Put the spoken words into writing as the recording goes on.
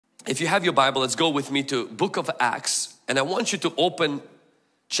if you have your Bible, let's go with me to book of Acts, and I want you to open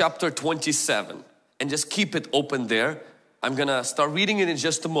chapter 27 and just keep it open there. I'm gonna start reading it in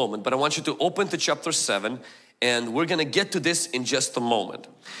just a moment, but I want you to open to chapter 7, and we're gonna get to this in just a moment.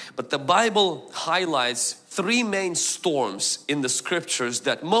 But the Bible highlights three main storms in the scriptures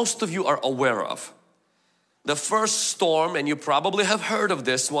that most of you are aware of. The first storm, and you probably have heard of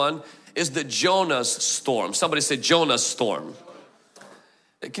this one, is the Jonah's storm. Somebody say Jonah's storm.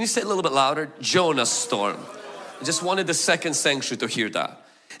 Can you say it a little bit louder? Jonah's storm. I just wanted the second sanctuary to hear that.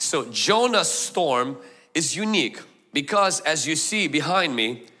 So Jonah's storm is unique because, as you see behind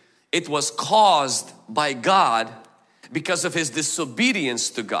me, it was caused by God because of his disobedience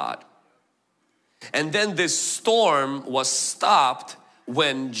to God. And then this storm was stopped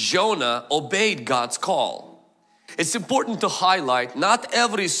when Jonah obeyed God's call. It's important to highlight, not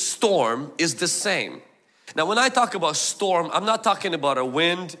every storm is the same. Now when I talk about storm, I'm not talking about a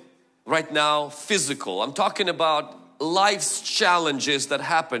wind right now, physical. I'm talking about life's challenges that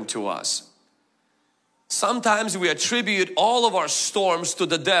happen to us. Sometimes we attribute all of our storms to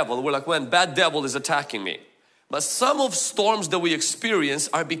the devil. We're like, when bad devil is attacking me. But some of storms that we experience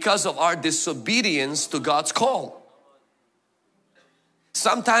are because of our disobedience to God's call.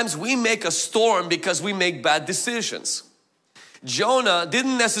 Sometimes we make a storm because we make bad decisions. Jonah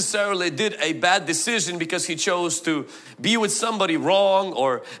didn't necessarily did a bad decision because he chose to be with somebody wrong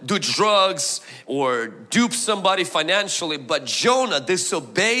or do drugs or dupe somebody financially, but Jonah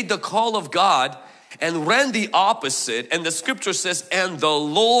disobeyed the call of God and ran the opposite. And the scripture says, and the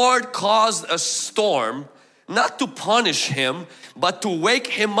Lord caused a storm not to punish him, but to wake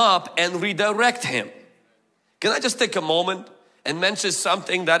him up and redirect him. Can I just take a moment and mention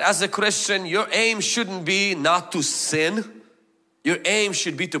something that as a Christian, your aim shouldn't be not to sin. Your aim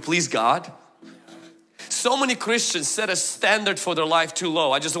should be to please God. So many Christians set a standard for their life too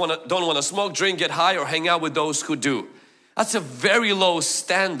low. I just don't want to smoke, drink, get high, or hang out with those who do. That's a very low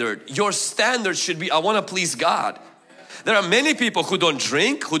standard. Your standard should be, I want to please God. There are many people who don't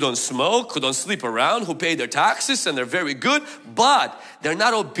drink, who don't smoke, who don't sleep around, who pay their taxes and they're very good, but they're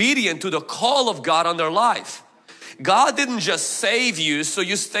not obedient to the call of God on their life. God didn't just save you so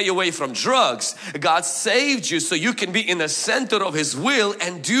you stay away from drugs. God saved you so you can be in the center of His will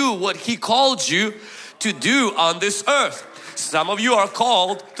and do what He called you to do on this earth. Some of you are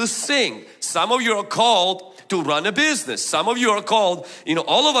called to sing. Some of you are called to run a business. Some of you are called,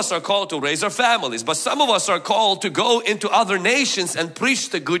 all of us are called to raise our families, but some of us are called to go into other nations and preach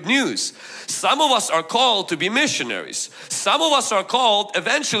the good news. Some of us are called to be missionaries. Some of us are called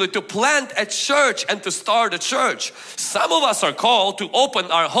eventually to plant a church and to start a church. Some of us are called to open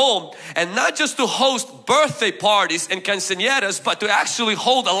our home and not just to host birthday parties and quinceañeras, but to actually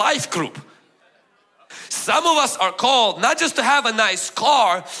hold a life group. Some of us are called not just to have a nice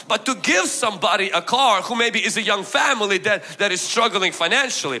car, but to give somebody a car who maybe is a young family that is struggling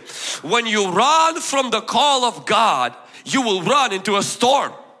financially. When you run from the call of God, you will run into a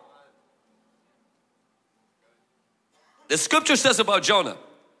storm. The scripture says about Jonah,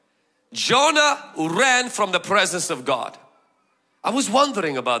 Jonah ran from the presence of God. I was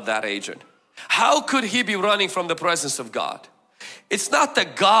wondering about that, agent. How could he be running from the presence of God? It's not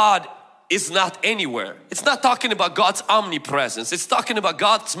that God is not anywhere. It's not talking about God's omnipresence. It's talking about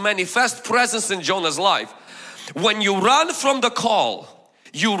God's manifest presence in Jonah's life. When you run from the call,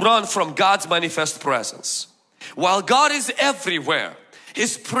 you run from God's manifest presence. While God is everywhere,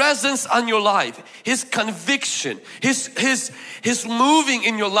 His presence on your life, His conviction, His moving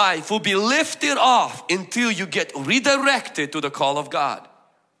in your life will be lifted off until you get redirected to the call of God.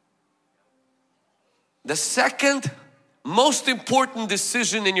 The second most important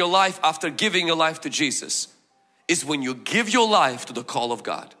decision in your life after giving your life to Jesus is when you give your life to the call of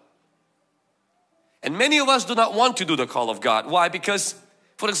God. And many of us do not want to do the call of God. Why? Because,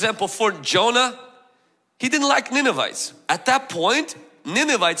 for example, for Jonah, he didn't like Ninevites. At that point,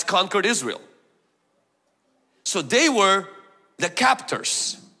 Ninevites conquered Israel. So they were the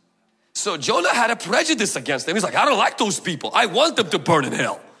captors. So Jonah had a prejudice against them. He's like, I don't like those people. I want them to burn in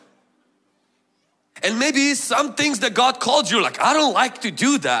hell. And maybe some things that God called you, like, I don't like to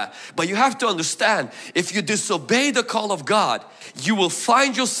do that. But you have to understand, if you disobey the call of God, you will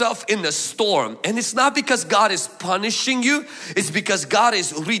find yourself in a storm. And it's not because God is punishing you, it's because God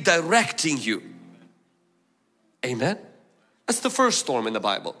is redirecting you. Amen? That's the first storm in the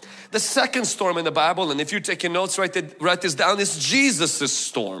Bible. The second storm in the Bible, and if you're taking notes, write this down, is Jesus'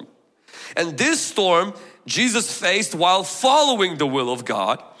 storm. And this storm Jesus faced while following the will of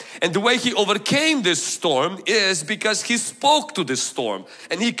God. And the way He overcame this storm is because He spoke to this storm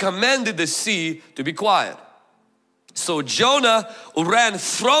and He commanded the sea to be quiet. So Jonah ran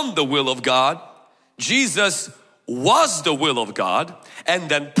from the will of God. Jesus was the will of God. And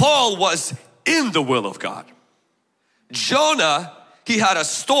then Paul was in the will of God. Jonah, he had a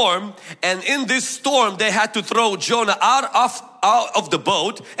storm, and in this storm they had to throw Jonah out of the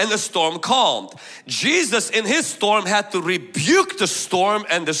boat, and the storm calmed. Jesus in his storm had to rebuke the storm,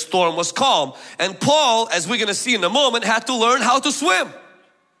 and the storm was calm. And Paul, as we're going to see in a moment, had to learn how to swim.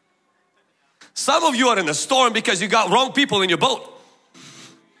 Some of you are in a storm because you got wrong people in your boat.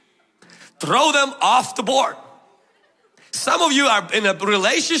 Throw them off the board. Some of you are in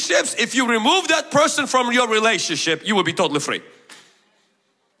relationships. If you remove that person from your relationship, you will be totally free.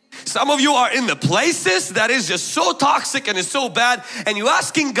 Some of you are in the places that is just so toxic and is so bad, and you're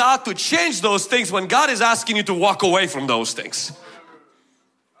asking God to change those things when God is asking you to walk away from those things.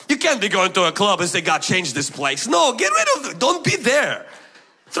 You can't be going to a club and say, God, change this place. No, get rid of it. Don't be there.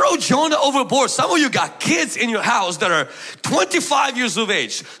 Throw Jonah overboard. Some of you got kids in your house that are 25 years of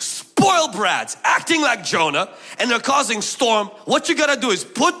age, spoiled brats, acting like Jonah, and they're causing storm. What you gotta do is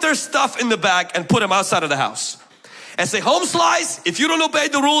put their stuff in the bag and put them outside of the house. And say, home slice, if you don't obey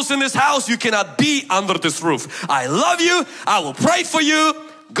the rules in this house, you cannot be under this roof. I love you. I will pray for you.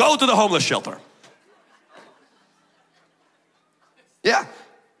 Go to the homeless shelter. Yeah.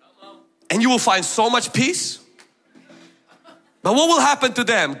 And you will find so much peace. But what will happen to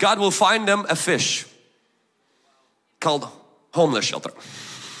them? God will find them a fish called homeless shelter.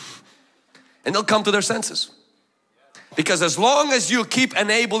 And they'll come to their senses. Because as long as you keep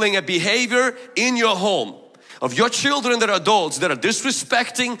enabling a behavior in your home of your children that are adults that are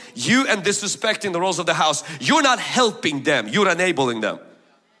disrespecting you and disrespecting the roles of the house, you're not helping them, you're enabling them.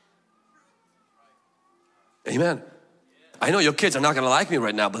 Amen. I know your kids are not going to like me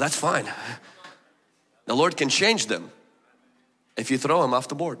right now, but that's fine. The Lord can change them if you throw them off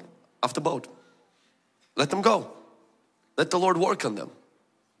the board, off the boat. Let them go. Let the Lord work on them.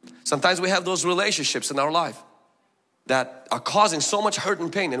 Sometimes we have those relationships in our life that are causing so much hurt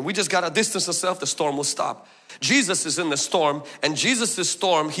and pain, and we just got to distance ourselves. The storm will stop. Jesus is in the storm, and Jesus'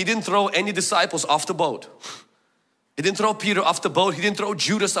 storm, He didn't throw any disciples off the boat. He didn't throw Peter off the boat. He didn't throw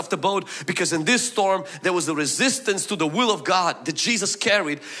Judas off the boat, because in this storm there was a resistance to the will of God that Jesus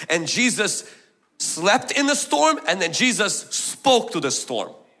carried, and Jesus slept in the storm, and then Jesus spoke to the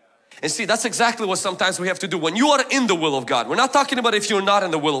storm. And see, that's exactly what sometimes we have to do when you are in the will of God. We're not talking about if you're not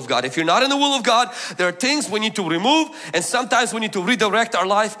in the will of God. If you're not in the will of God, there are things we need to remove, and sometimes we need to redirect our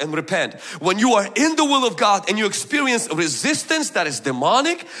life and repent. When you are in the will of God and you experience resistance that is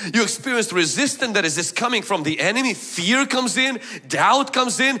demonic, you experience resistance that is just coming from the enemy, fear comes in, doubt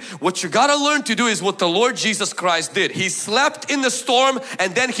comes in, what you got to learn to do is what the Lord Jesus Christ did. He slept in the storm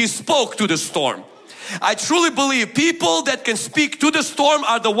and then He spoke to the storm. I truly believe people that can speak to the storm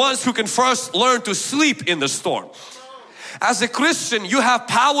are the ones who can first learn to sleep in the storm. As a Christian, you have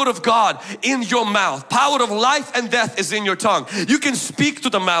power of God in your mouth. Power of life and death is in your tongue. You can speak to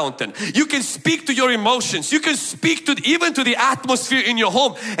the mountain. You can speak to your emotions. You can speak to even to the atmosphere in your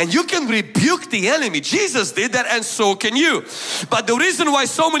home, and you can rebuke the enemy. Jesus did that, and so can you. But the reason why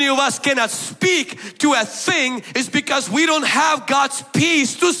so many of us cannot speak to a thing is because we don't have God's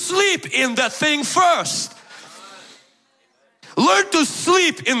peace to sleep in that thing first. Learn to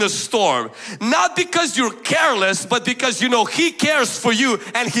sleep in the storm, not because you're careless, but because you know He cares for you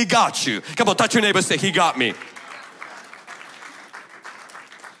and He got you. Come on, touch your neighbor and say, He got me.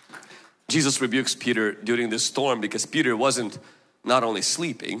 Jesus rebukes Peter during this storm because Peter wasn't not only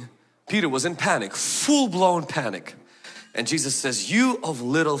sleeping, Peter was in panic, full-blown panic. And Jesus says, you of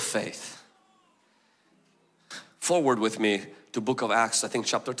little faith. Forward with me to book of Acts, I think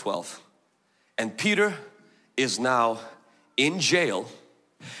chapter 12. And Peter is now in jail,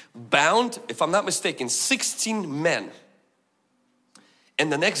 bound, if I'm not mistaken, 16 men.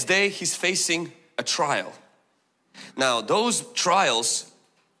 And the next day he's facing a trial. Now those trials,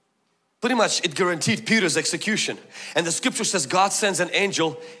 pretty much it guaranteed Peter's execution. And the scripture says God sends an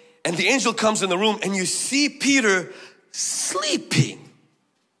angel, and the angel comes in the room, and you see Peter sleeping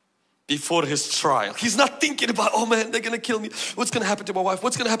before his trial. He's not thinking about, oh man, they're gonna kill me. What's gonna happen to my wife?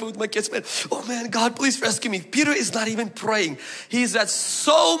 What's gonna happen with my kids, man? Oh man, God, please rescue me. Peter is not even praying. He's at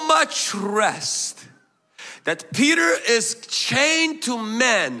so much rest that Peter is chained to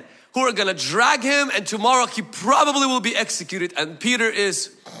men who are gonna drag him, and tomorrow he probably will be executed. And Peter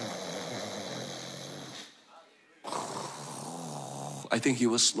is, I think he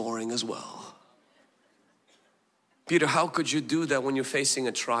was snoring as well. Peter, how could you do that when you're facing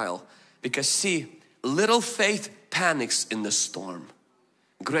a trial? Because see, little faith panics in the storm.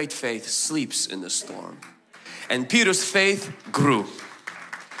 Great faith sleeps in the storm. And Peter's faith grew.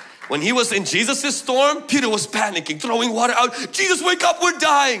 When he was in Jesus' storm, Peter was panicking, throwing water out. Jesus, wake up, we're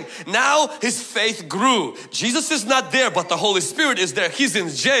dying. Now his faith grew. Jesus is not there, but the Holy Spirit is there. He's in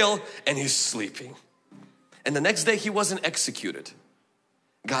jail and he's sleeping. And the next day he wasn't executed.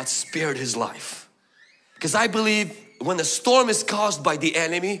 God spared his life. Because I believe when the storm is caused by the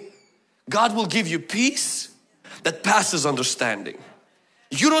enemy, God will give you peace that passes understanding.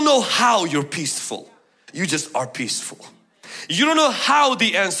 You don't know how you're peaceful. You just are peaceful. You don't know how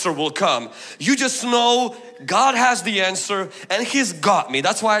the answer will come. You just know God has the answer and He's got me.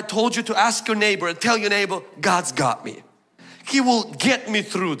 That's why I told you to ask your neighbor and tell your neighbor, God's got me. He will get me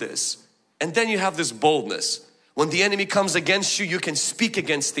through this. And then you have this boldness. When the enemy comes against you, you can speak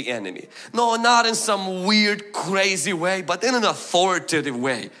against the enemy. No, not in some weird, crazy way, but in an authoritative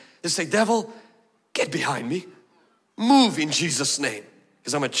way. You say, devil, get behind me. Move in Jesus' name,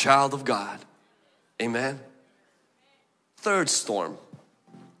 because I'm a child of God. Amen. Third storm,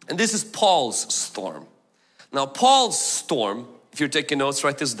 and this is Paul's storm. Now Paul's storm, if you're taking notes,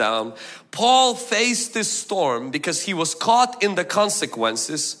 write this down. Paul faced this storm because he was caught in the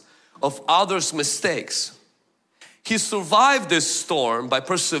consequences of others' mistakes. He survived this storm by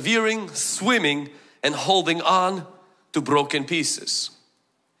persevering, swimming, and holding on to broken pieces.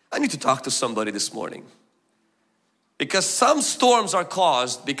 I need to talk to somebody this morning, because some storms are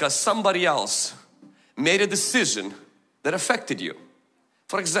caused because somebody else made a decision that affected you.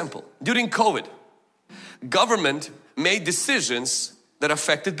 For example, during COVID, government made decisions that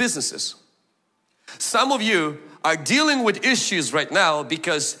affected businesses. Some of you are dealing with issues right now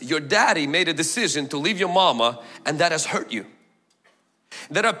because your daddy made a decision to leave your mama, and that has hurt you.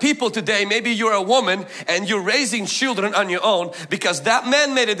 There are people today, maybe you're a woman and you're raising children on your own because that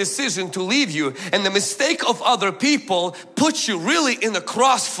man made a decision to leave you, and the mistake of other people puts you really in the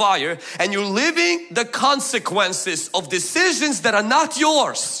crossfire, and you're living the consequences of decisions that are not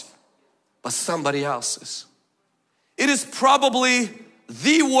yours but somebody else's. It is probably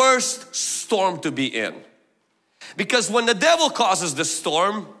the worst storm to be in, because when the devil causes the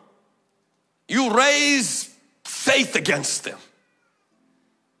storm, you raise faith against him.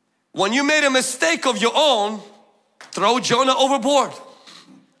 When you made a mistake of your own, throw Jonah overboard.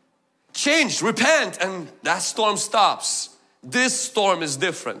 Change, repent, and that storm stops. This storm is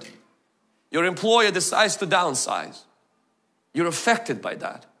different. Your employer decides to downsize. You're affected by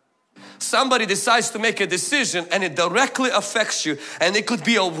that. Somebody decides to make a decision and it directly affects you, and it could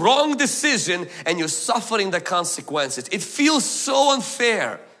be a wrong decision and you're suffering the consequences. It feels so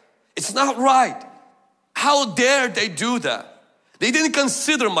unfair. It's not right. How dare they do that? They didn't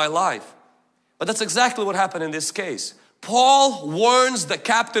consider my life. But that's exactly what happened in this case. Paul warns the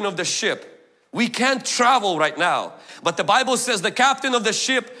captain of the ship. We can't travel right now. But the Bible says the captain of the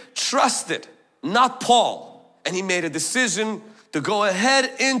ship trusted, not Paul. And he made a decision to go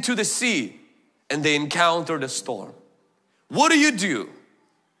ahead into the sea, and they encountered a storm. What do you do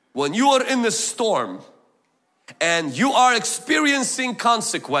when you are in the storm and you are experiencing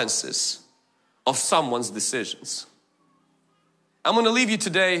consequences of someone's decisions? I'm going to leave you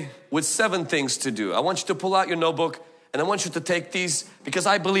today with 7 things to do. I want you to pull out your notebook and I want you to take these, because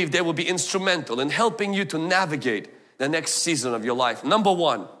I believe they will be instrumental in helping you to navigate the next season of your life. Number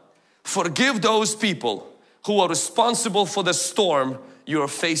 1, forgive those people who are responsible for the storm you are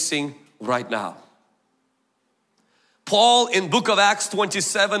facing right now. Paul in book of Acts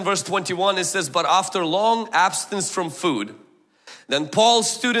 27 verse 21, it says, but after long abstinence from food, then Paul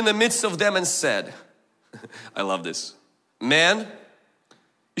stood in the midst of them and said, I love this, man,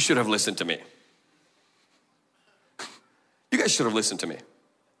 you should have listened to me. You guys should have listened to me.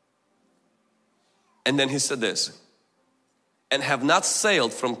 And then he said this, and have not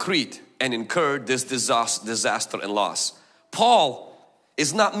sailed from Crete and incurred this disaster and loss. Paul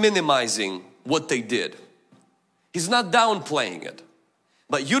is not minimizing what they did. He's not downplaying it.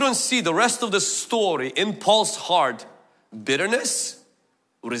 But you don't see the rest of the story in Paul's heart: bitterness,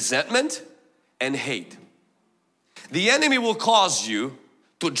 resentment, and hate. The enemy will cause you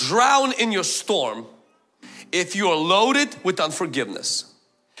to drown in your storm if you are loaded with unforgiveness.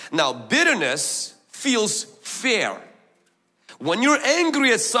 Now, bitterness feels fair. When you're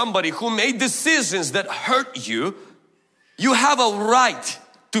angry at somebody who made decisions that hurt you, you have a right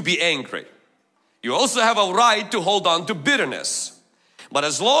to be angry. You also have a right to hold on to bitterness. But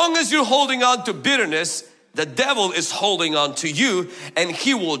as long as you're holding on to bitterness, the devil is holding on to you, and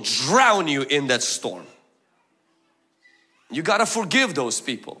he will drown you in that storm. You got to forgive those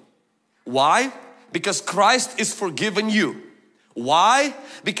people. Why? Because Christ is forgiven you. Why?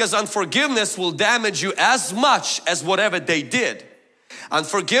 Because unforgiveness will damage you as much as whatever they did.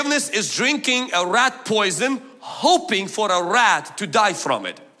 Unforgiveness is drinking a rat poison, hoping for a rat to die from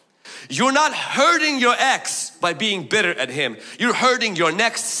it. You're not hurting your ex by being bitter at him. You're hurting your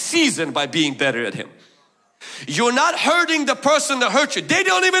next season by being better at him. You're not hurting the person that hurt you. They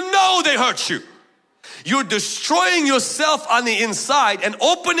don't even know they hurt you. You're destroying yourself on the inside and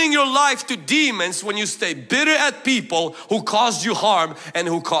opening your life to demons when you stay bitter at people who caused you harm and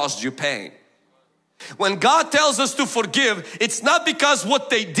who caused you pain. When God tells us to forgive, it's not because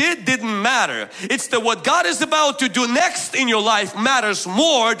what they did didn't matter. It's that what God is about to do next in your life matters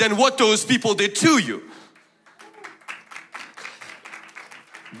more than what those people did to you.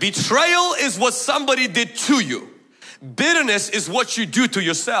 Betrayal is what somebody did to you. Bitterness is what you do to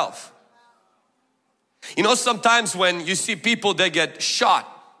yourself. You know, sometimes when you see people that get shot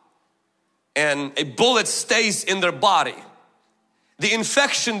and a bullet stays in their body, the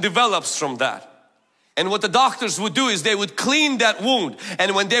infection develops from that. And what the doctors would do is they would clean that wound,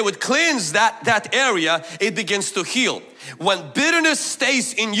 and when they would cleanse that area, it begins to heal. When bitterness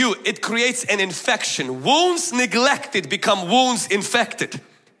stays in you, it creates an infection. Wounds neglected become wounds infected.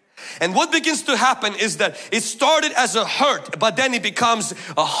 And what begins to happen is that it started as a hurt, but then it becomes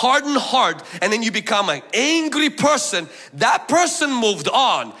a hardened heart, and then you become an angry person. That person moved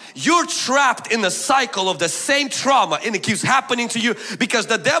on. You're trapped in the cycle of the same trauma, and it keeps happening to you because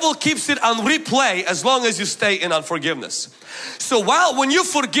the devil keeps it on replay as long as you stay in unforgiveness. So when you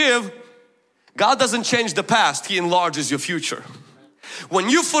forgive, God doesn't change the past, He enlarges your future. When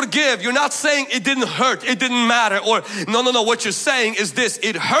you forgive, you're not saying it didn't hurt, it didn't matter, or no. What you're saying is this: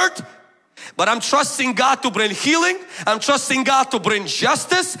 it hurt, but I'm trusting God to bring healing. I'm trusting God to bring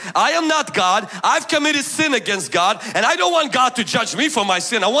justice. I am not God. I've committed sin against God, and I don't want God to judge me for my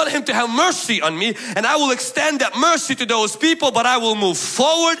sin. I want Him to have mercy on me, and I will extend that mercy to those people, but I will move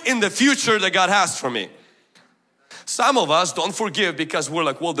forward in the future that God has for me. Some of us don't forgive because we're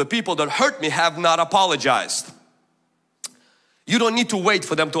like, well, the people that hurt me have not apologized. You don't need to wait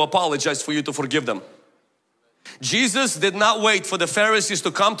for them to apologize for you to forgive them. Jesus did not wait for the Pharisees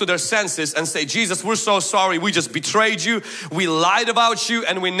to come to their senses and say, Jesus, we're so sorry, we just betrayed you, we lied about you,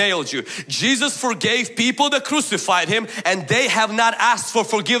 and we nailed you. Jesus forgave people that crucified Him, and they have not asked for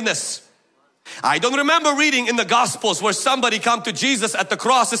forgiveness. I don't remember reading in the Gospels where somebody come to Jesus at the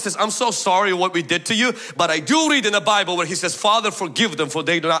cross and says, I'm so sorry what we did to you. But I do read in the Bible where He says, Father, forgive them, for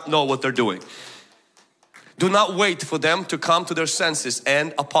they do not know what they're doing. Do not wait for them to come to their senses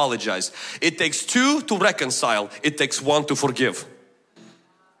and apologize. It takes two to reconcile. It takes one to forgive.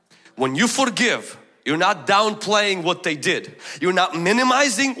 When you forgive, you're not downplaying what they did. You're not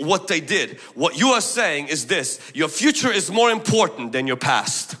minimizing what they did. What you are saying is this: your future is more important than your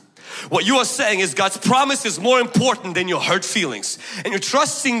past. What you are saying is God's promise is more important than your hurt feelings. And you're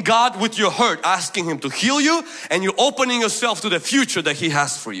trusting God with your hurt, asking Him to heal you, and you're opening yourself to the future that He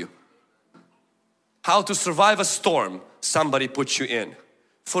has for you. How to survive a storm somebody put you in.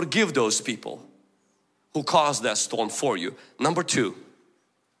 Forgive those people who caused that storm for you. Number two,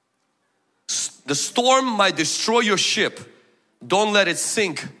 the storm might destroy your ship. Don't let it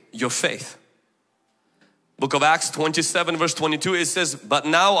sink your faith. Book of Acts 27 verse 22, it says, but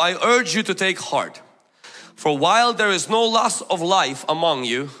now I urge you to take heart, for while there is no loss of life among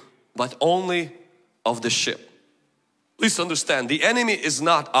you, but only of the ship. Please understand, the enemy is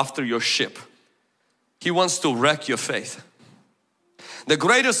not after your ship. He wants to wreck your faith. The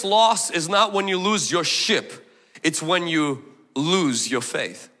greatest loss is not when you lose your ship, it's when you lose your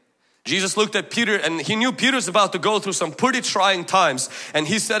faith. Jesus looked at Peter, and He knew Peter's about to go through some pretty trying times, and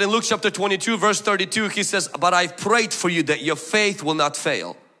He said in Luke chapter 22 verse 32, He says, but I've prayed for you that your faith will not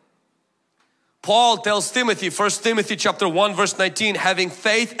fail. Paul tells Timothy, 1 Timothy chapter 1 verse 19, having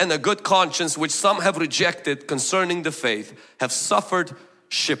faith and a good conscience, which some have rejected concerning the faith, have suffered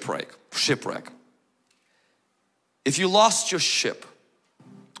shipwreck. If you lost your ship,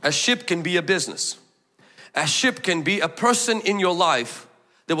 a ship can be a business. A ship can be a person in your life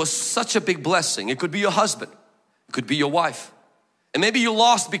that was such a big blessing. It could be your husband, it could be your wife. And maybe you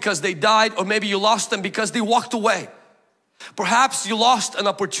lost because they died, or maybe you lost them because they walked away. Perhaps you lost an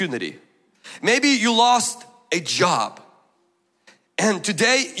opportunity. Maybe you lost a job. And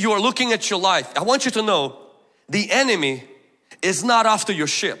today you are looking at your life. I want you to know the enemy is not after your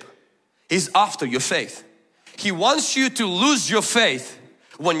ship. He's after your faith. He wants you to lose your faith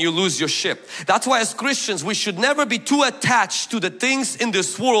when you lose your ship. That's why as Christians we should never be too attached to the things in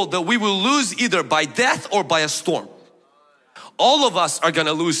this world that we will lose either by death or by a storm. All of us are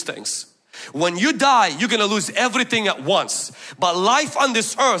gonna lose things. When you die, you're gonna lose everything at once. But life on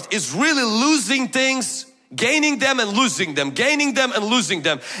this earth is really losing things Gaining them and losing them, gaining them and losing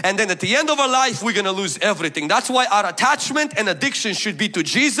them. And then at the end of our life, we're gonna lose everything. That's why our attachment and addiction should be to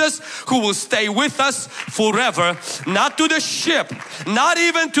Jesus, who will stay with us forever. Not to the ship, not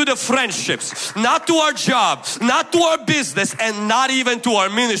even to the friendships, not to our job, not to our business, and not even to our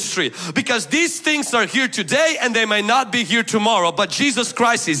ministry. Because these things are here today and they may not be here tomorrow. But Jesus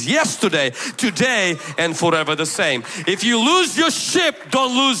Christ is yesterday, today, and forever the same. If you lose your ship,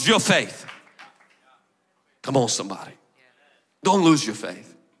 don't lose your faith. Come on, somebody. Don't lose your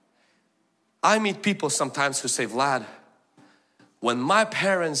faith. I meet people sometimes who say, Vlad, when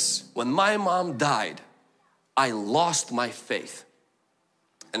my mom died, I lost my faith.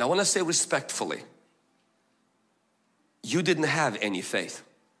 And I want to say respectfully, you didn't have any faith.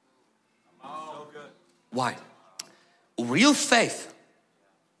 Why? Real faith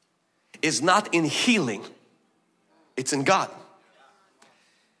is not in healing, it's in God.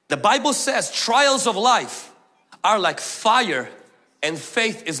 The Bible says trials of life are like fire and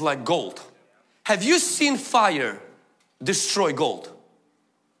faith is like gold. Have you seen fire destroy gold?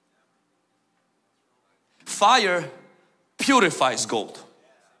 Fire purifies gold.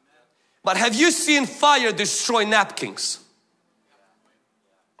 But have you seen fire destroy napkins?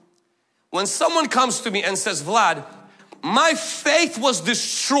 When someone comes to me and says, Vlad, my faith was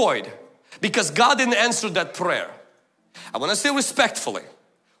destroyed because God didn't answer that prayer, I want to say respectfully,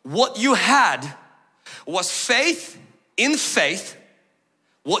 what you had was faith in faith.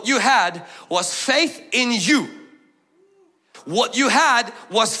 What you had was faith in you. What you had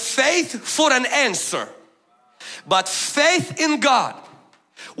was faith for an answer. But faith in God,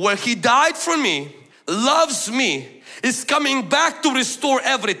 where He died for me, loves me, is coming back to restore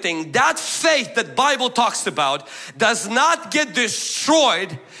everything. That faith that Bible talks about does not get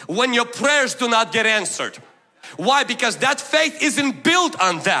destroyed when your prayers do not get answered. Why? Because that faith isn't built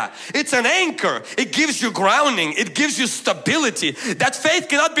on that. It's an anchor. It gives you grounding. It gives you stability. That faith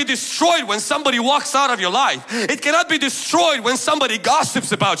cannot be destroyed when somebody walks out of your life. It cannot be destroyed when somebody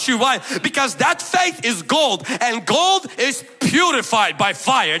gossips about you. Why? Because that faith is gold, and gold is purified by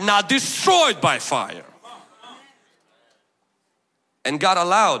fire, not destroyed by fire. And God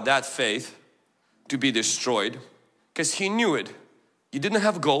allowed that faith to be destroyed because He knew it. You didn't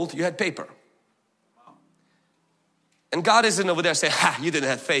have gold, you had paper. And God isn't over there saying, ha, you didn't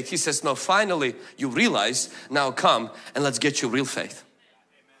have faith. He says, no, finally you realize, now come and let's get you real faith.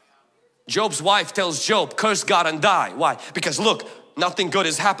 Job's wife tells Job, curse God and die. Why? Because look, nothing good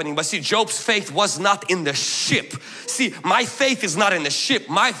is happening. But see, Job's faith was not in the ship. See, my faith is not in the ship.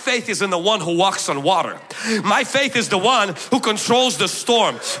 My faith is in the one who walks on water. My faith is the one who controls the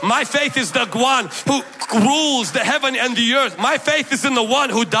storm. My faith is the one who rules the heaven and the earth. My faith is in the one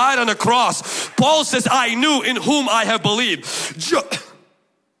who died on the cross. Paul says, I knew in whom I have believed.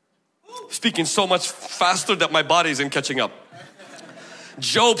 Speaking so much faster that my body isn't catching up.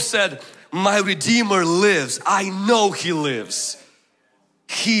 Job said, my Redeemer lives. I know He lives.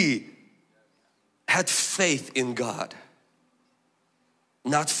 He had faith in God,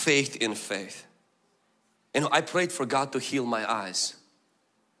 not faith in faith. You know, I prayed for God to heal my eyes,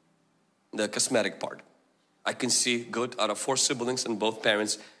 the cosmetic part. I can see good. Out of 4 siblings and both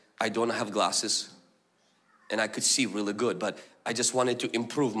parents, I don't have glasses and I could see really good, but I just wanted to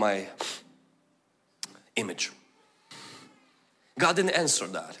improve my image. God didn't answer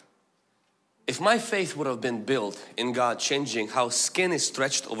that. If my faith would have been built in God changing how skin is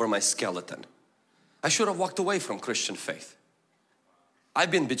stretched over my skeleton, I should have walked away from Christian faith.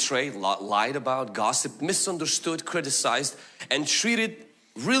 I've been betrayed, lied about, gossiped, misunderstood, criticized, and treated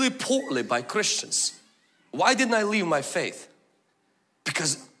really poorly by Christians. Why didn't I leave my faith?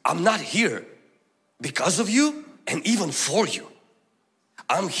 Because I'm not here because of you and even for you.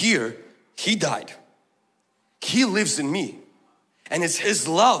 I'm here, He died. He lives in me. And it's His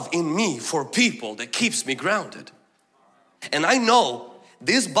love in me for people that keeps me grounded. And I know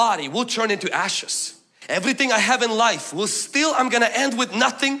this body will turn into ashes. Everything I have in life will still, I'm gonna end with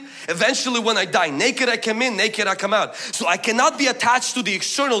nothing. Eventually when I die, naked I come in, naked I come out. So I cannot be attached to the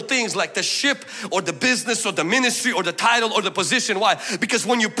external things like the ship or the business or the ministry or the title or the position. Why? Because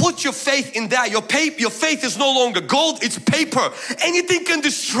when you put your faith in that, your faith is no longer gold, it's paper. Anything can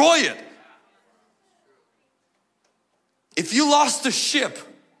destroy it. If you lost the ship,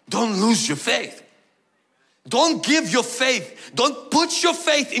 don't lose your faith. Don't give your faith. Don't put your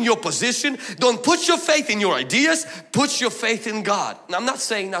faith in your position. Don't put your faith in your ideas. Put your faith in God. Now, I'm not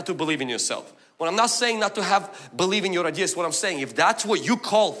saying not to believe in yourself. When I'm not saying not to believe in your ideas, what I'm saying, if that's what you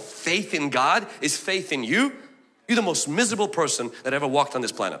call faith in God is faith in you, you're the most miserable person that ever walked on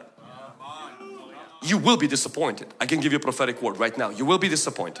this planet. You will be disappointed. I can give you a prophetic word right now. You will be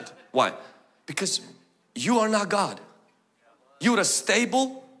disappointed. Why? Because you are not God. You're as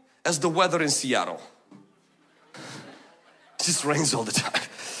stable as the weather in Seattle. It just rains all the time.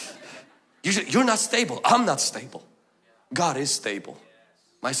 You're not stable. I'm not stable. God is stable.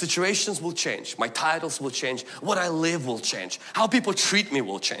 My situations will change. My titles will change. What I live will change. How people treat me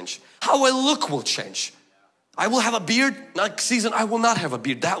will change. How I look will change. I will have a beard. Next season I will not have a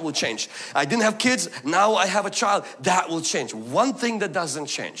beard. That will change. I didn't have kids. Now I have a child. That will change. One thing that doesn't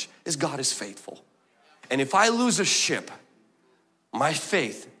change is God is faithful. And if I lose a ship, my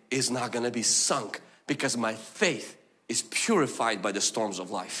faith is not going to be sunk, because my faith is purified by the storms of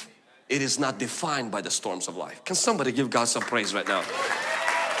life. It is not defined by the storms of life. Can somebody give God some praise right now?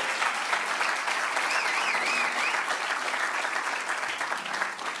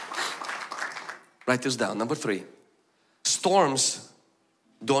 Write this down. Number 3, storms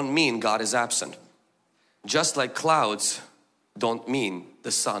don't mean God is absent. Just like clouds don't mean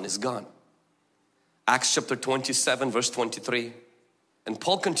the sun is gone. Acts chapter 27 verse 23. And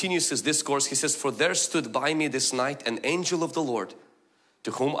Paul continues his discourse. He says, "For there stood by me this night an angel of the Lord,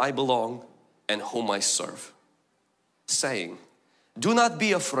 to whom I belong and whom I serve, saying, do not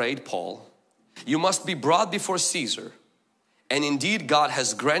be afraid, Paul. You must be brought before Caesar. And indeed God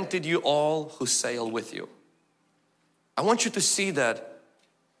has granted you all who sail with you." I want you to see that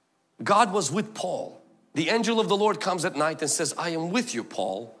God was with Paul. The angel of the Lord comes at night and says, "I am with you,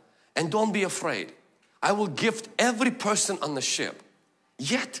 Paul, and don't be afraid. I will gift every person on the ship."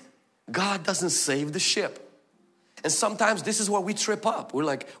 Yet God doesn't save the ship. And sometimes this is where we trip up. We're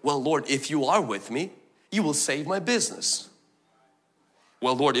like, "Well, Lord, if you are with me, you will save my business.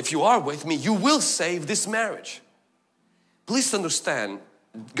 Well, Lord, if you are with me, you will save this marriage." Please understand,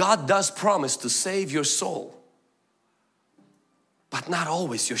 God does promise to save your soul, but not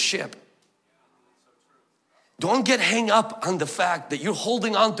always your ship. Don't get hung up on the fact that you're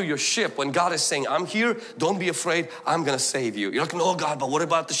holding on to your ship when God is saying, "I'm here, don't be afraid, I'm gonna save you." You're like, "No, God, but what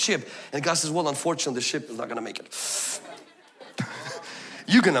about the ship?" And God says, "Well, unfortunately, the ship is not gonna make it."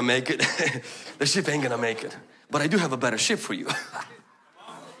 You're gonna make it. The ship ain't gonna make it. But I do have a better ship for you.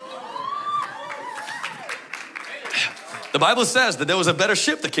 The Bible says that there was a better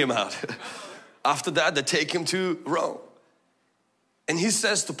ship that came out. After that, they take him to Rome. And he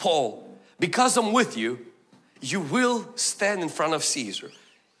says to Paul, "Because I'm with you, you will stand in front of Caesar."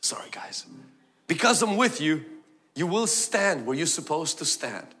 Sorry guys. Because I'm with you, you will stand where you're supposed to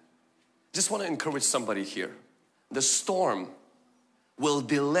stand. Just want to encourage somebody here. The storm will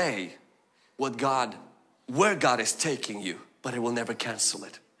delay where God is taking you, but it will never cancel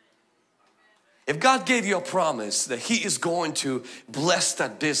it. If God gave you a promise that He is going to bless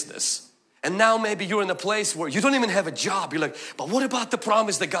that business, and now maybe you're in a place where you don't even have a job, you're like, "But what about the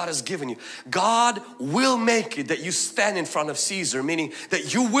promise that God has given you?" God will make it that you stand in front of Caesar, meaning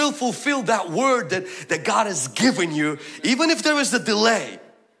that you will fulfill that word that God has given you. Even if there is a delay,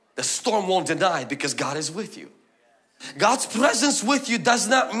 the storm won't deny it, because God is with you. God's presence with you does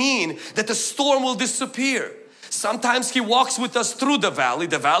not mean that the storm will disappear. Sometimes He walks with us through the valley.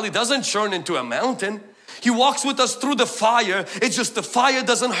 The valley doesn't turn into a mountain. He walks with us through the fire. It's just the fire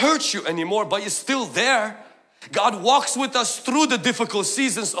doesn't hurt you anymore, but it's still there. God walks with us through the difficult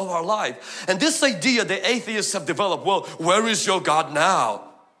seasons of our life. And this idea that atheists have developed, "Well, where is your God now?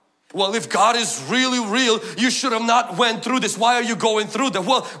 Well, if God is really real, you should have not went through this. Why are you going through that?"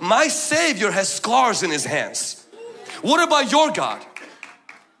 Well, my Savior has scars in His hands. What about your God?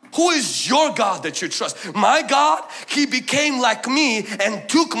 Who is your God that you trust? My God, He became like me and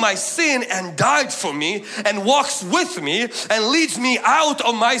took my sin and died for me and walks with me and leads me out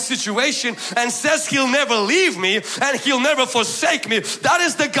of my situation and says He'll never leave me and He'll never forsake me. That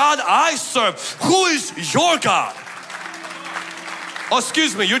is the God I serve. Who is your God? Oh,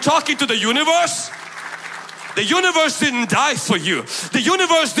 excuse me, you're talking to the universe? The universe didn't die for you. The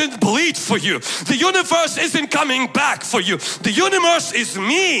universe didn't bleed for you. The universe isn't coming back for you. The universe is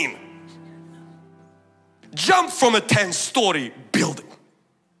mean. Jump from a 10-story building.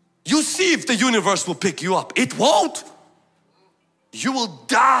 You see if the universe will pick you up. It won't. You will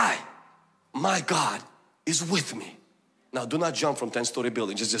die. My God is with me. Now do not jump from 10-story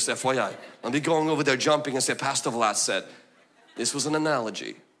buildings, just FYI. I'll be going over there jumping and say, "Pastor Vlad said." This was an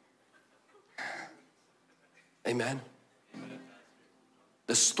analogy. Amen.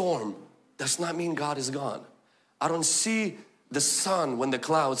 The storm does not mean God is gone. I don't see the sun when the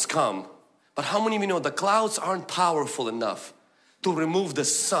clouds come. But how many of you know the clouds aren't powerful enough to remove the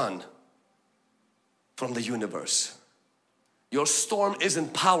sun from the universe? Your storm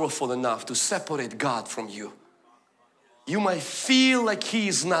isn't powerful enough to separate God from you. You might feel like He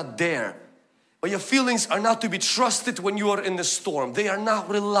is not there, but your feelings are not to be trusted when you are in the storm. They are not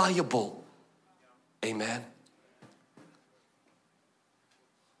reliable. Amen.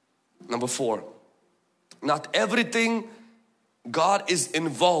 Number 4, not everything God is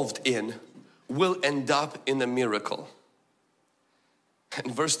involved in will end up in a miracle.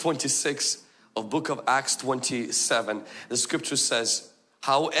 In verse 26 of book of Acts 27, the scripture says,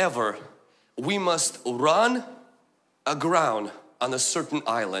 however, we must run aground on a certain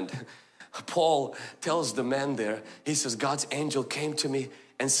island. Paul tells the man there, he says, God's angel came to me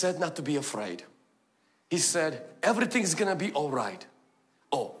and said not to be afraid. He said, everything's gonna be all right.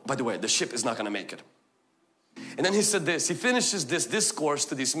 Oh, by the way, the ship is not gonna make it. And then he said this, he finishes this discourse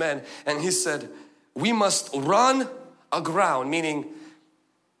to this man and he said, we must run aground, meaning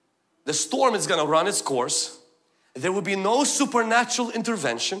the storm is gonna run its course. There will be no supernatural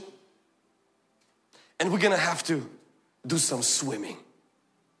intervention. And we're gonna have to do some swimming.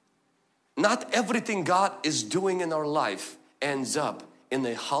 Not everything God is doing in our life ends up in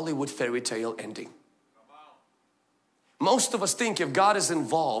a Hollywood fairy tale ending. Most of us think if God is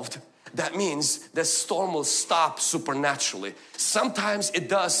involved, that means the storm will stop supernaturally. Sometimes it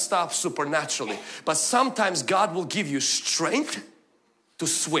does stop supernaturally, but sometimes God will give you strength to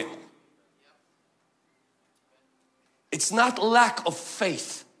swim. It's not lack of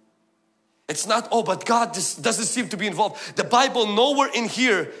faith. It's not, oh, but God just doesn't seem to be involved. The Bible nowhere in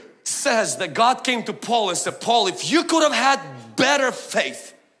here says that God came to Paul and said, Paul, if you could have had better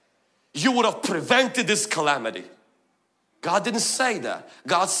faith, you would have prevented this calamity. God didn't say that.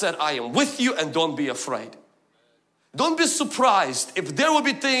 God said, I am with you and don't be afraid. Don't be surprised if there will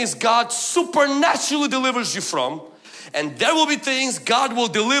be things God supernaturally delivers you from, and there will be things God will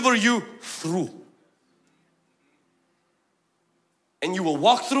deliver you through. And you will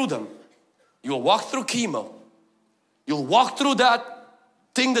walk through them. You will walk through chemo. You'll walk through that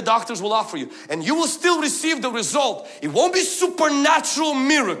thing the doctors will offer you, and you will still receive the result. It won't be supernatural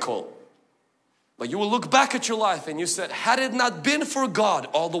miracle. But you will look back at your life and you said, had it not been for God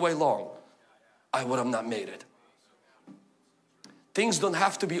all the way long, I would have not made it. Things don't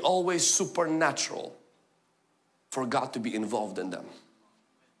have to be always supernatural for God to be involved in them.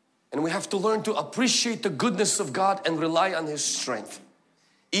 And we have to learn to appreciate the goodness of God and rely on His strength,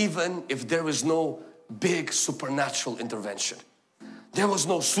 even if there is no big supernatural intervention. There was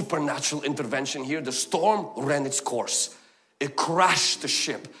no supernatural intervention here. The storm ran its course. It crashed the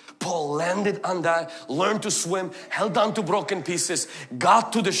ship. Paul landed on that, learned to swim, held on to broken pieces,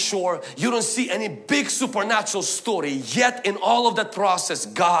 got to the shore. You don't see any big supernatural story, yet in all of that process,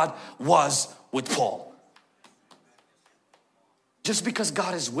 God was with Paul. Just because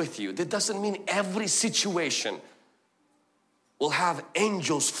God is with you, that doesn't mean every situation will have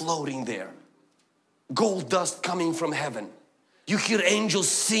angels floating there. Gold dust coming from heaven. You hear angels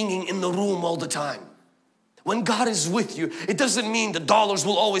singing in the room all the time. When God is with you, it doesn't mean the dollars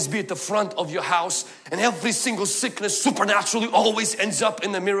will always be at the front of your house and every single sickness supernaturally always ends up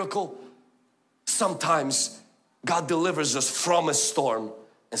in a miracle. Sometimes God delivers us from a storm,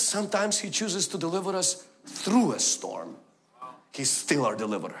 and sometimes He chooses to deliver us through a storm. He's still our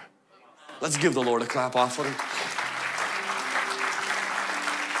deliverer. Let's give the Lord a clap offering.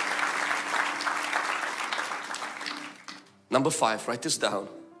 Number 5, write this down.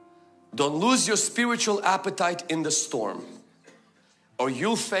 Don't lose your spiritual appetite in the storm, or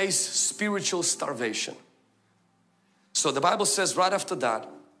you'll face spiritual starvation. So the Bible says right after that,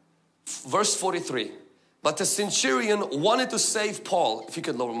 verse 43, but the centurion wanted to save Paul. If you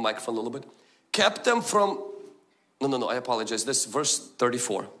could lower the microphone a little bit. Kept them from, I apologize. This verse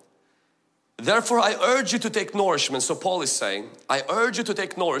 34. Therefore I urge you to take nourishment. So Paul is saying, I urge you to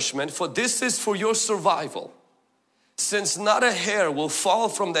take nourishment, for this is for your survival. Since not a hair will fall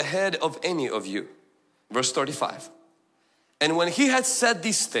from the head of any of you. Verse 35. And when he had said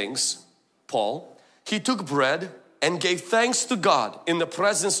these things, Paul, he took bread and gave thanks to God in the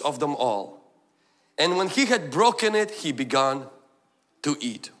presence of them all. And when he had broken it, he began to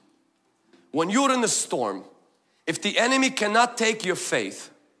eat. When you're in a storm, if the enemy cannot take your faith,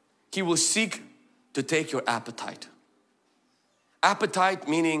 he will seek to take your appetite. Appetite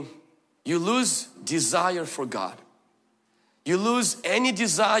meaning you lose desire for God. You lose any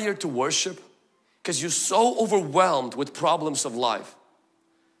desire to worship because you're so overwhelmed with problems of life.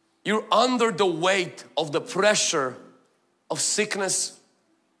 You're under the weight of the pressure of sickness.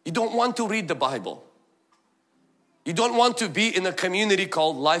 You don't want to read the Bible. You don't want to be in a community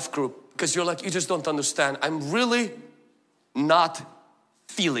called life group because you're like, you just don't understand. I'm really not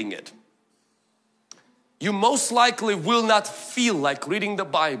feeling it. You most likely will not feel like reading the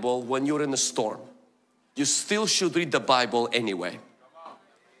Bible when you're in a storm. You still should read the Bible anyway.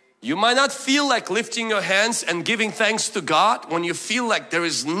 You might not feel like lifting your hands and giving thanks to God. When you feel like there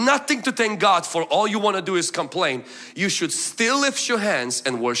is nothing to thank God for, all you want to do is complain, you should still lift your hands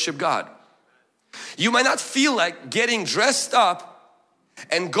and worship God. You might not feel like getting dressed up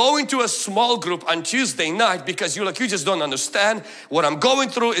and going to a small group on Tuesday night because you're like, you just don't understand. What I'm going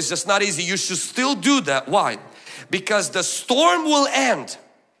through is just not easy. You should still do that. Why? Because the storm will end.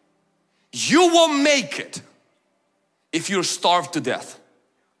 You won't make it if you're starved to death.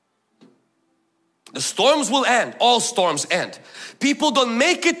 The storms will end. All storms end. People don't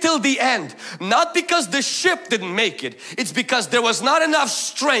make it till the end. Not because the ship didn't make it. It's because there was not enough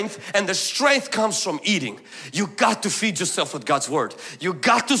strength, and the strength comes from eating. You got to feed yourself with God's Word. You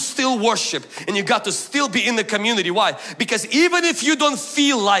got to still worship, and you got to still be in the community. Why? Because even if you don't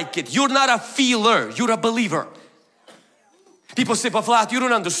feel like it, you're not a feeler, you're a believer. People say, but Vlad, you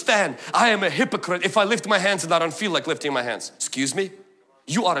don't understand. I am a hypocrite if I lift my hands and I don't feel like lifting my hands. Excuse me?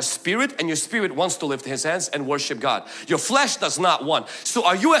 You are a spirit, and your spirit wants to lift his hands and worship God. Your flesh does not want. So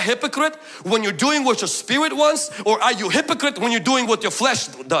are you a hypocrite when you're doing what your spirit wants, or are you a hypocrite when you're doing what your flesh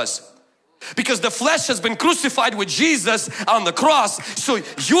does? Because the flesh has been crucified with Jesus on the cross. So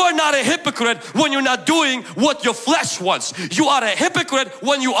you are not a hypocrite when you're not doing what your flesh wants. You are a hypocrite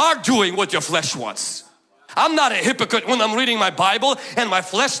when you are doing what your flesh wants. I'm not a hypocrite when I'm reading my Bible and my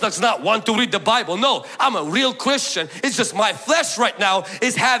flesh does not want to read the Bible. No, I'm a real Christian. It's just my flesh right now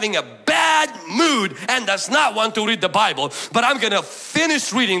is having a bad mood and does not want to read the Bible. But I'm going to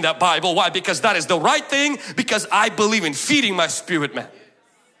finish reading that Bible. Why? Because that is the right thing. Because I believe in feeding my spirit, man.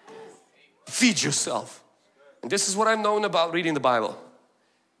 Feed yourself. And this is what I've known about reading the Bible.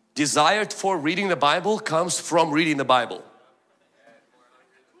 Desire for reading the Bible comes from reading the Bible.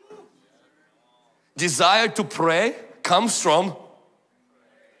 Desire to pray comes from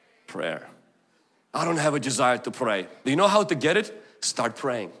prayer. I don't have a desire to pray. Do you know how to get it? Start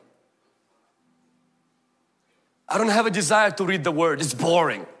praying. I don't have a desire to read the Word. It's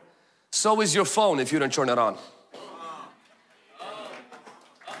boring. So is your phone if you don't turn it on.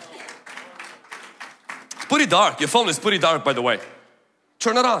 It's pretty dark. Your phone is pretty dark, by the way.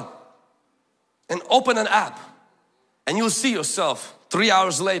 Turn it on and open an app, and you'll see yourself 3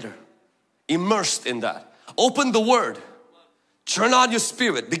 hours later immersed in that. Open the Word, turn on your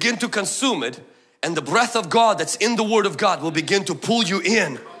spirit, begin to consume it, and the breath of God that's in the Word of God will begin to pull you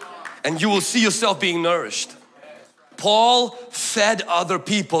in, and you will see yourself being nourished. Paul fed other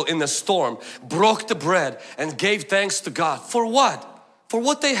people in the storm, broke the bread and gave thanks to God. For what? For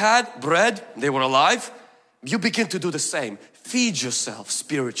what they had, bread, they were alive. You begin to do the same. Feed yourself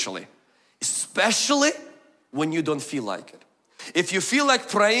spiritually, especially when you don't feel like it. If you feel like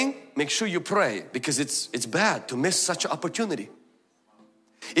praying, make sure you pray, because it's bad to miss such an opportunity.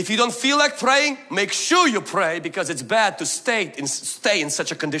 If you don't feel like praying, make sure you pray, because it's bad to stay in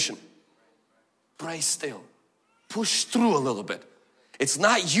such a condition. Pray still. Push through a little bit. It's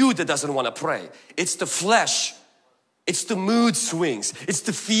not you that doesn't want to pray. It's the flesh. It's the mood swings. It's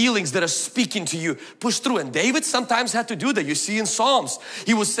the feelings that are speaking to you. Push through. And David sometimes had to do that. You see in Psalms,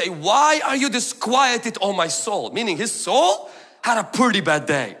 he would say, why are you disquieted, oh my soul? Meaning his soul had a pretty bad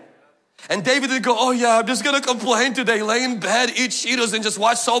day. And David would go, oh yeah, I'm just gonna complain today, lay in bed, eat Cheetos and just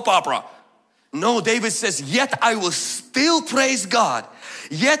watch soap opera. No, David says, yet I will still praise God.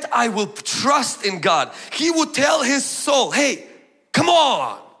 Yet I will trust in God. He would tell his soul, hey, come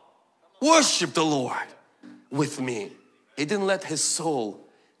on, worship the Lord with me. He didn't let his soul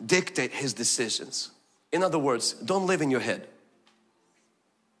dictate his decisions. In other words, don't live in your head.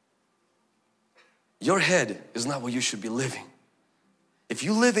 Your head is not where you should be living. If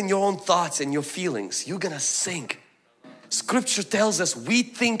you live in your own thoughts and your feelings, you're gonna sink. Scripture tells us we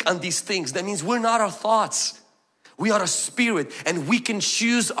think on these things. That means we're not our thoughts. We are a spirit, and we can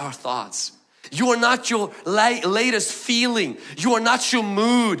choose our thoughts. You are not your latest feeling. You are not your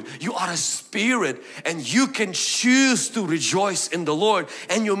mood. You are a spirit, and you can choose to rejoice in the Lord,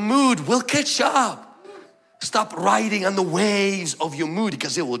 and your mood will catch up. Stop riding on the waves of your mood,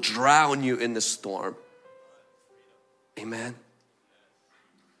 because it will drown you in the storm. Amen.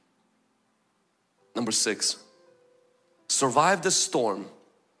 Number 6, survive the storm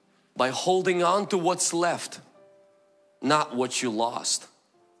by holding on to what's left, not what you lost.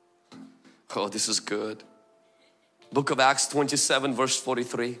 Oh, this is good. Book of Acts 27 verse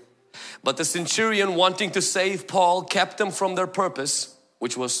 43. But the centurion, wanting to save Paul, kept them from their purpose,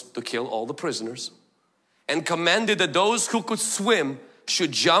 which was to kill all the prisoners, and commanded that those who could swim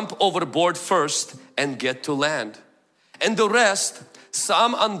should jump overboard first and get to land, and the rest,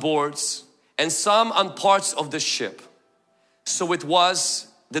 some on boards and some on parts of the ship. So it was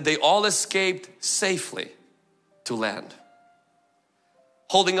that they all escaped safely to land.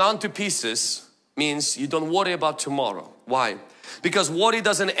 Holding on to pieces means you don't worry about tomorrow. Why? Because worry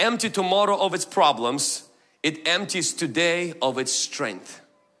doesn't empty tomorrow of its problems. It empties today of its strength.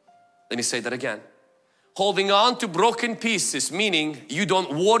 Let me say that again. Holding on to broken pieces meaning you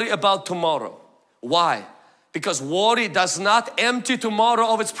don't worry about tomorrow. Why? Because worry does not empty tomorrow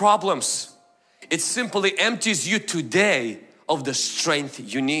of its problems. It simply empties you today of the strength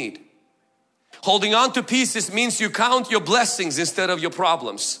you need. Holding on to pieces means you count your blessings instead of your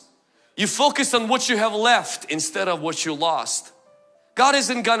problems. You focus on what you have left instead of what you lost. God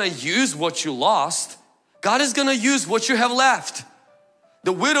isn't gonna use what you lost. God is gonna use what you have left.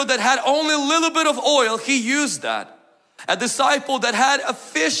 The widow that had only a little bit of oil, He used that. A disciple that had a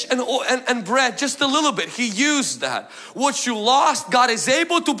fish and bread, just a little bit, He used that. What you lost, God is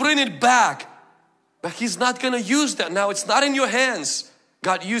able to bring it back. But He's not gonna use that now. It's not in your hands.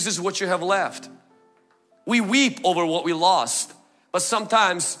 God uses what you have left. We weep over what we lost, but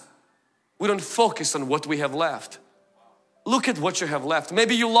sometimes we don't focus on what we have left. Look at what you have left.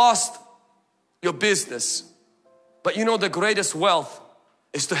 Maybe you lost your business, but you know the greatest wealth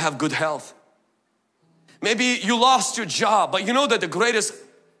is to have good health. Maybe you lost your job, but you know that the greatest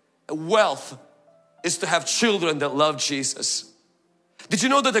wealth is to have children that love Jesus. Did you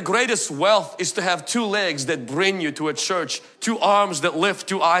know that the greatest wealth is to have 2 legs that bring you to a church, 2 arms that lift,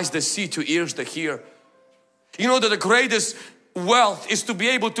 2 eyes that see, 2 ears that hear? You know that the greatest wealth is to be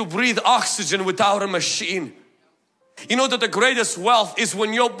able to breathe oxygen without a machine. You know that the greatest wealth is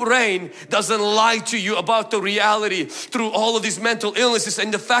when your brain doesn't lie to you about the reality through all of these mental illnesses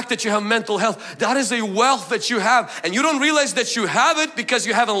and the fact that you have mental health. That is a wealth that you have, and you don't realize that you have it because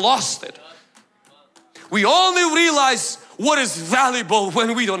you haven't lost it. We only realize what is valuable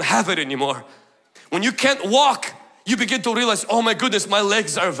when we don't have it anymore. When you can't walk, you begin to realize, oh my goodness, my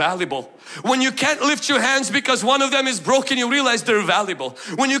legs are valuable. When you can't lift your hands because one of them is broken, you realize they're valuable.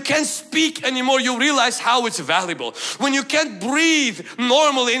 When you can't speak anymore, you realize how it's valuable. When you can't breathe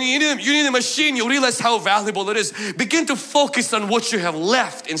normally and you need a machine, you realize how valuable it is. Begin to focus on what you have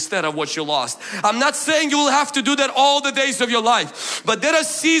left instead of what you lost. I'm not saying you will have to do that all the days of your life, but there are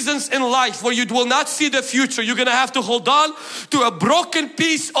seasons in life where you will not see the future. You're gonna have to hold on to a broken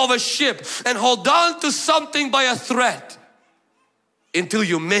piece of a ship and hold on to something by a thread until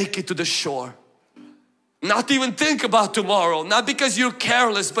you make it to the shore. Not even think about tomorrow, not because you're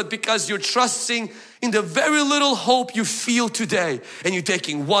careless, but because you're trusting in the very little hope you feel today, and you're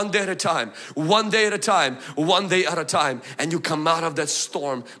taking one day at a time, one day at a time, one day at a time, and you come out of that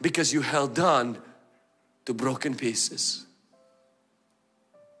storm because you held on to broken pieces.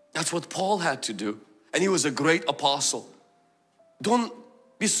 That's what Paul had to do, and he was a great apostle. Don't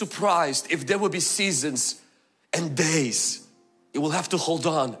be surprised if there will be seasons and days you will have to hold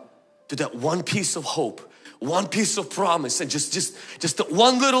on to that one piece of hope, one piece of promise, and just the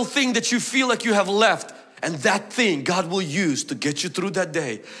one little thing that you feel like you have left, and that thing God will use to get you through that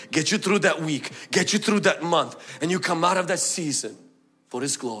day, get you through that week, get you through that month, and you come out of that season for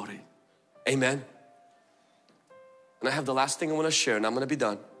His glory. Amen. And I have the last thing I want to share, and I'm going to be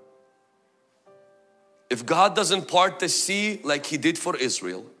done. If God doesn't part the sea like He did for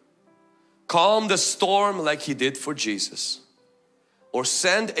Israel, calm the storm like He did for Jesus, or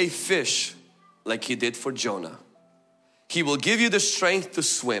send a fish like He did for Jonah, He will give you the strength to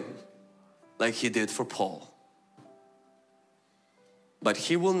swim like He did for Paul. But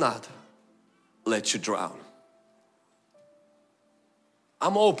He will not let you drown.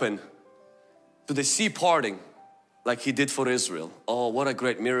 I'm open to the sea parting like He did for Israel. Oh, what a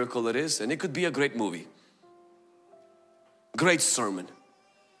great miracle it is, and it could be a great movie. Great sermon.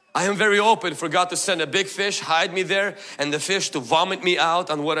 I am very open for God to send a big fish, hide me there, and the fish to vomit me out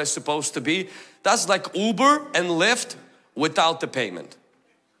on what I'm supposed to be. That's like Uber and Lyft without the payment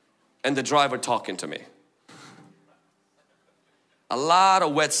and the driver talking to me. A lot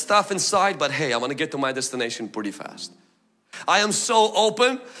of wet stuff inside, but hey, I want to get to my destination pretty fast. I am so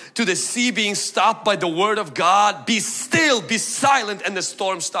open to the sea being stopped by the word of God. Be still, be silent, and the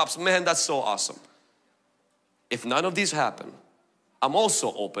storm stops. Man, that's so awesome. If none of these happen, I'm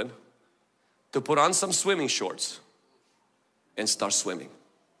also open to put on some swimming shorts and start swimming.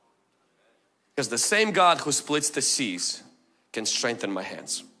 Because the same God who splits the seas can strengthen my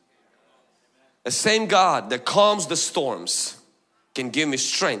hands. The same God that calms the storms can give me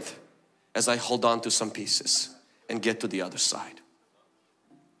strength as I hold on to some pieces and get to the other side.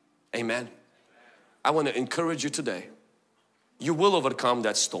 Amen. I want to encourage you today. You will overcome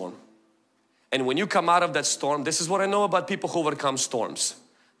that storm. And when you come out of that storm, this is what I know about people who overcome storms.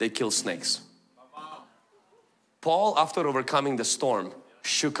 They kill snakes. Paul, after overcoming the storm,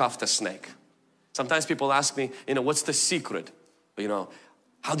 shook off the snake. Sometimes people ask me, what's the secret?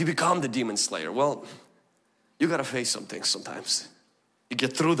 How do you become the demon slayer? Well, you gotta face some things sometimes. You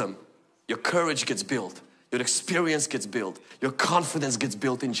get through them. Your courage gets built. Your experience gets built. Your confidence gets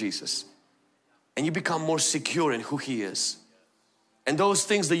built in Jesus. And you become more secure in who He is. And those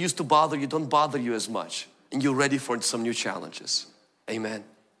things that used to bother you don't bother you as much. And you're ready for some new challenges. Amen.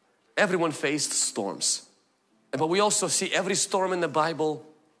 Everyone faced storms. But we also see every storm in the Bible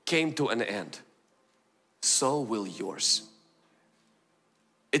came to an end. So will yours.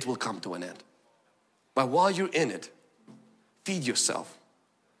 It will come to an end. But while you're in it, feed yourself.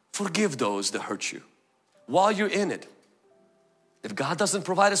 Forgive those that hurt you. While you're in it, if God doesn't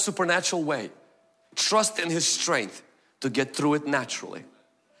provide a supernatural way, trust in His strength to get through it naturally.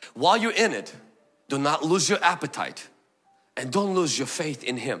 While you're in it, do not lose your appetite and don't lose your faith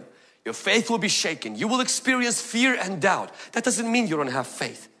in Him. Your faith will be shaken. You will experience fear and doubt. That doesn't mean you don't have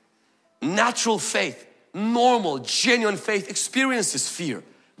faith. Natural faith, normal, genuine faith experiences fear.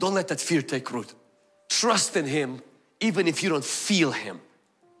 Don't let that fear take root. Trust in Him even if you don't feel Him.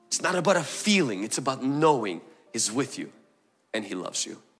 It's not about a feeling, it's about knowing He's with you and He loves you.